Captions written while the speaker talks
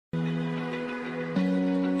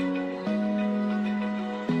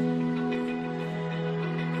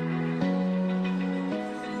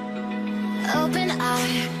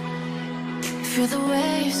Feel the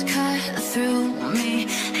waves cut through me,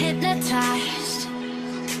 hypnotized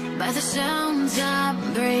by the sounds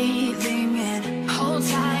I'm breathing in. Hold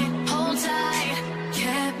tight,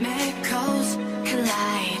 chemicals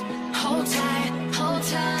collide. Hold tight, hold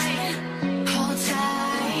tight, hold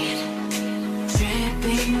tight.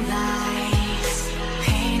 Dripping lights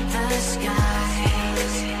paint the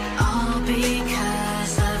skies, all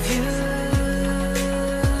because of you.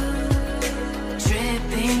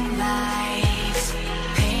 Dripping lights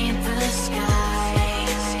paint the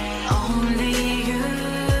skies, only you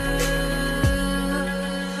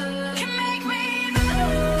can make me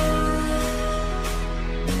move.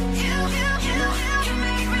 You can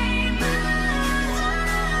make me move.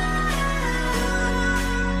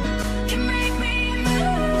 Can make me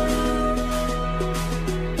move.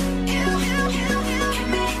 You can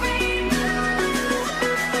make me move.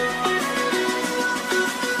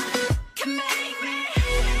 Can make me.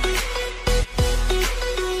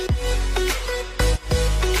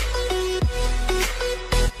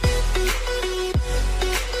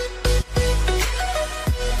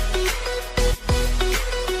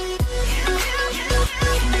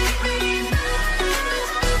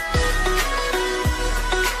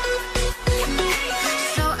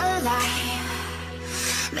 So alive,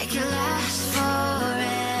 make it last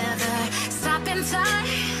forever. Stop in time,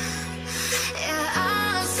 yeah,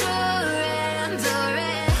 I'll surrender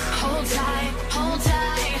it. Hold tight,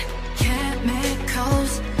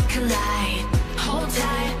 chemicals collide. Hold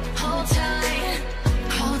tight, hold tight,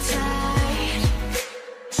 hold tight.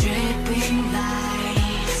 Dripping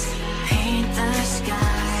lights paint the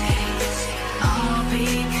skies, all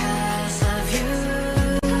because of you.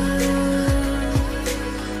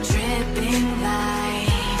 Dripping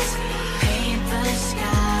lights paint the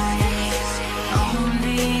skies,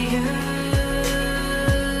 only you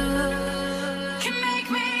can make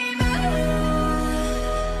me move.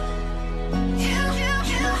 You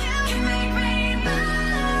can make me move.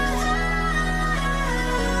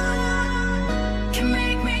 Can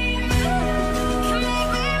make me move. Can make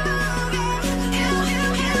me move. You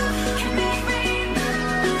can make me move.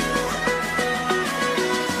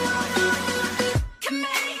 Can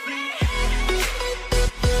make me.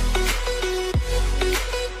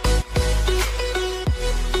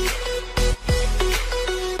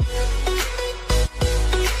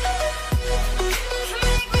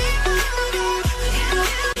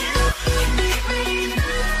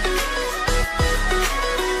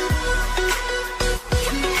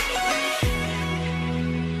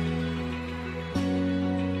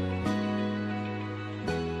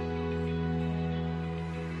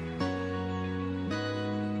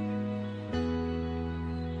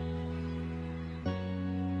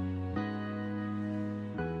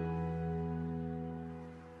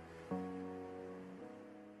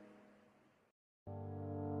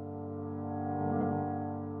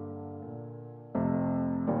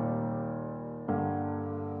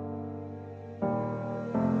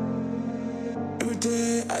 Every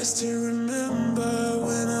day I still remember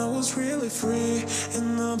when I was really free,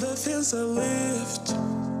 and all the things I lived.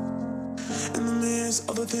 In the midst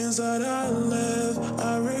of the things that I left,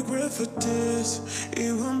 I regret for this.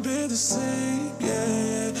 It won't be the same,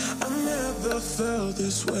 yeah. I never felt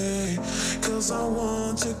this way, 'cause I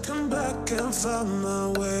want to come back and find my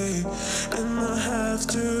way. And I have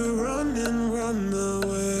to run and run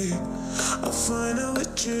away. I finally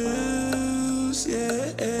choose,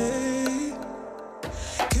 yeah.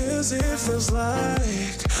 'Cause it feels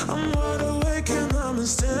like I'm wide awake and I'm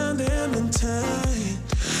standing in time.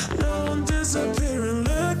 Now I'm disappearing,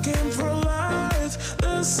 looking for light.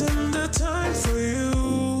 This ain't the time for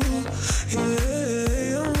you.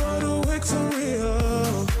 Yeah, I'm wide awake for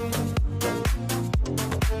real.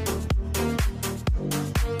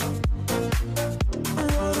 I'm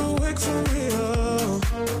wide awake for real.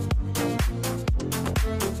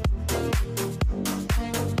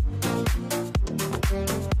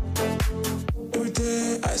 Every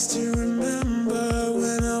day I still remember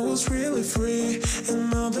when I was really free,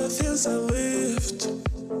 and all the things I lived.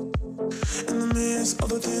 In the midst of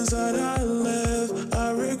the things that I left,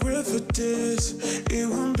 I regret for this. It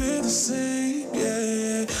won't be the same,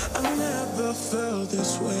 yeah. I never felt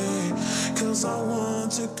this way, 'cause I want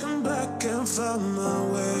to come back and find my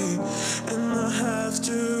way. And I have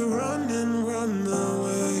to run and run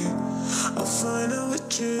away. I finally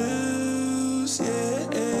choose, yeah.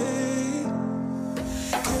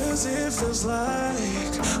 'Cause it feels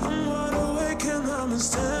like I'm wide awake and I'm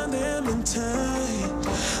standing in time.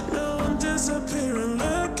 Now I'm disappearing,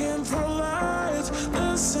 looking for light.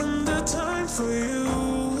 This ain't the time for you.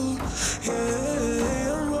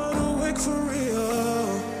 Yeah, I'm wide awake for real.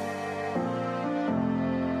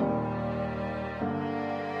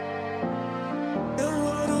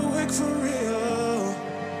 wake for real.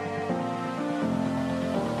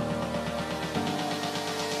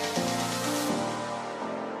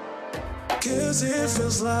 Cause it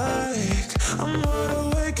feels like I'm wide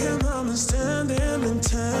awake and I'm standing in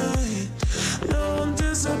time. Now I'm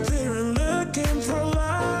disappearing, looking for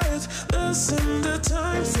light. Listen the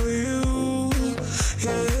time for you.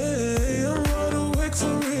 Yeah, I'm wide awake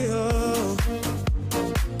for real.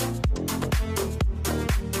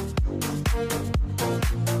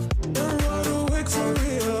 I'm wide awake for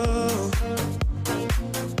real.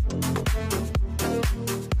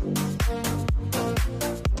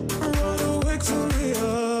 I'm wide awake for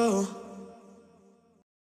real.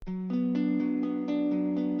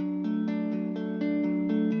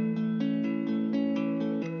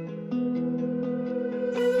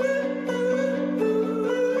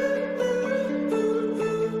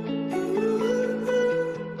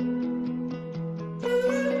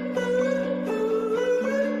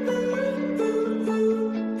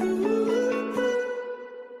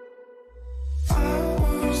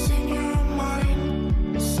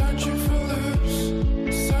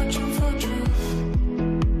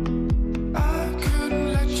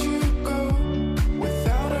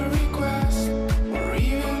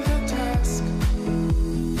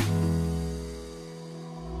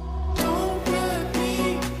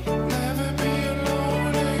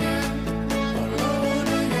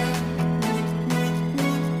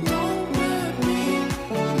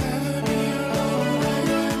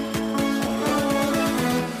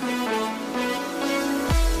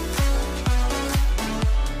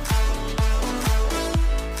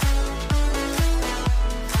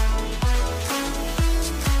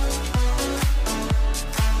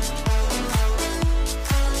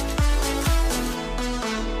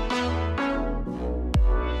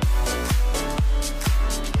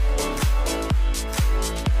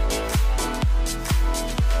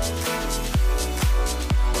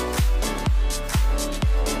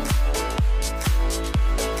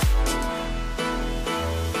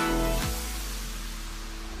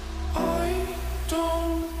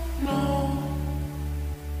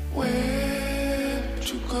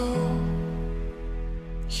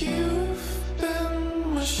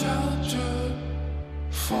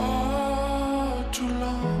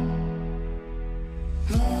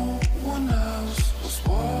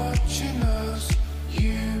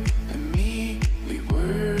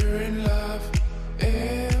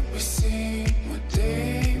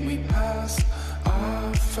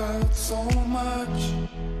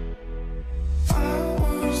 I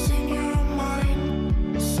was in your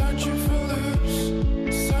mind, searching for lips,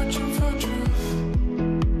 searching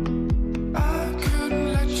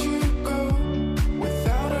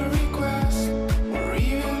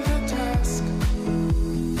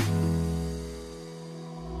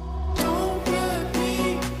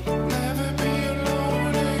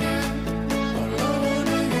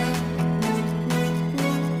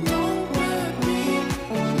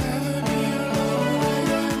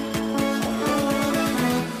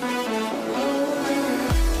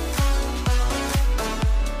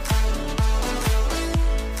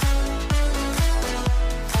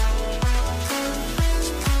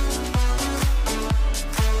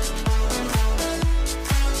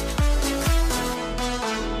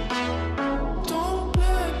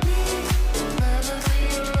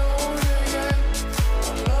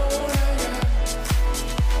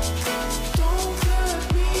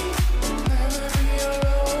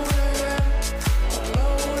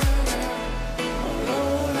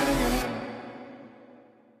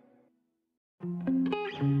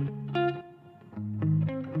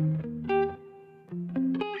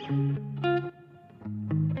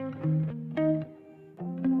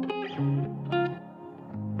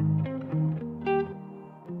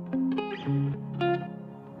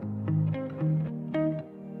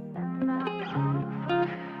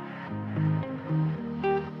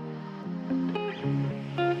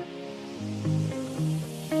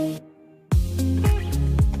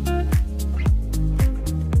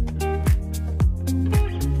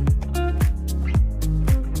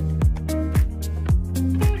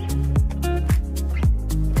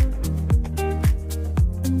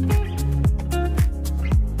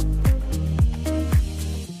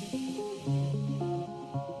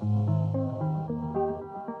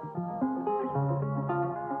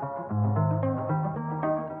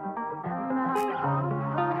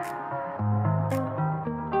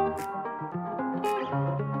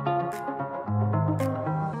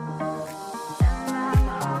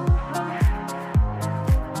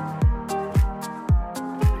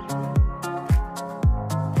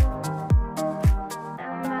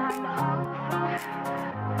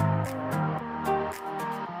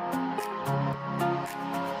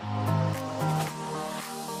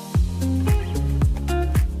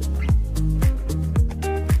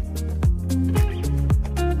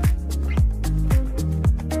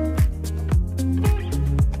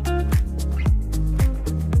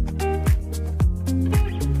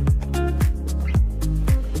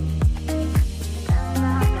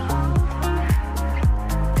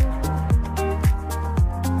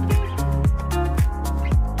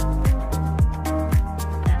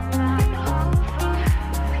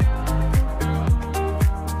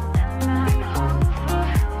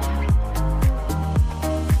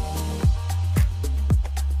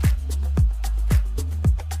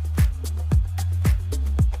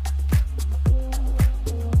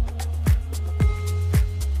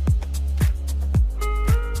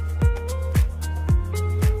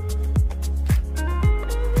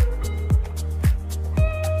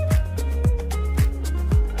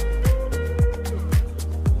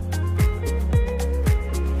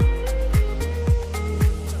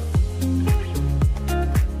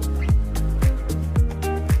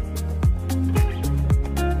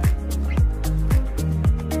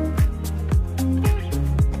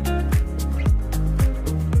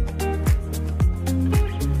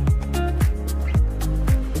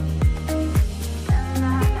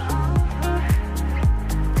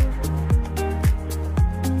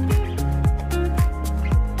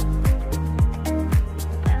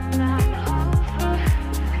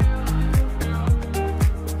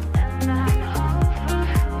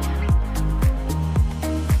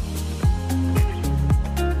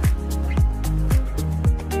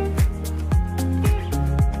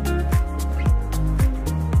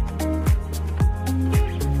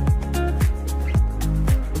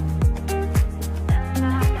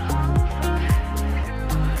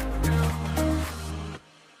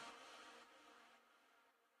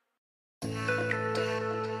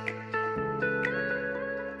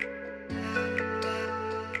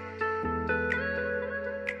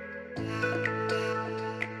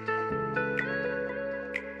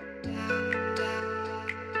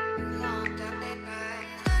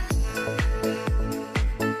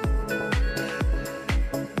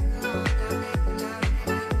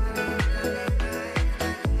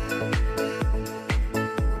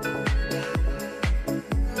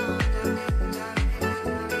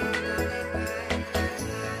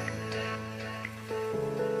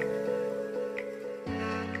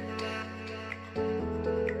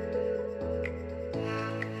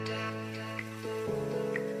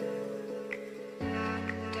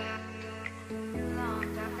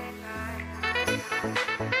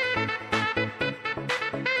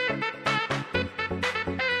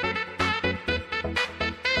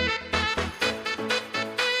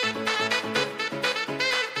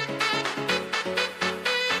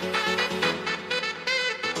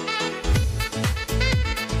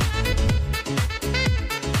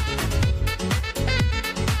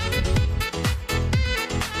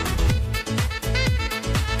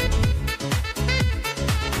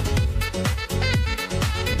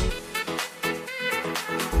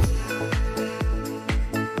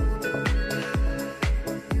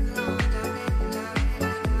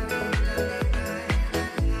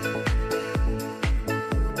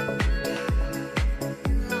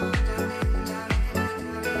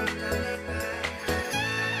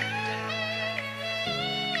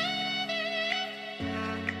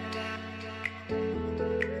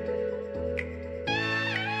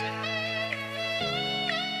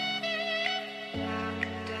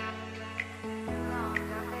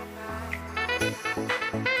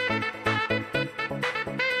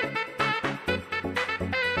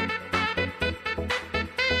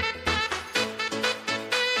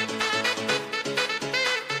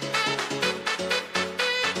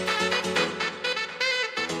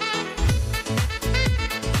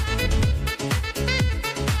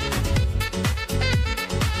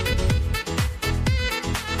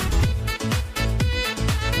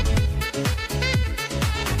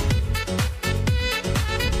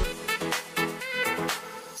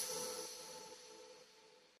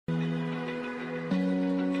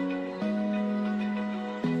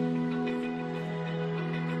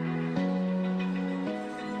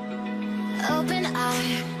Open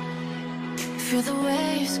eye, feel the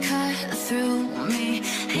waves cut through me,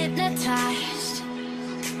 hypnotized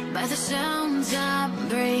by the sounds I'm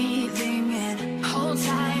breathing in. Hold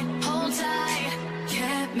tight,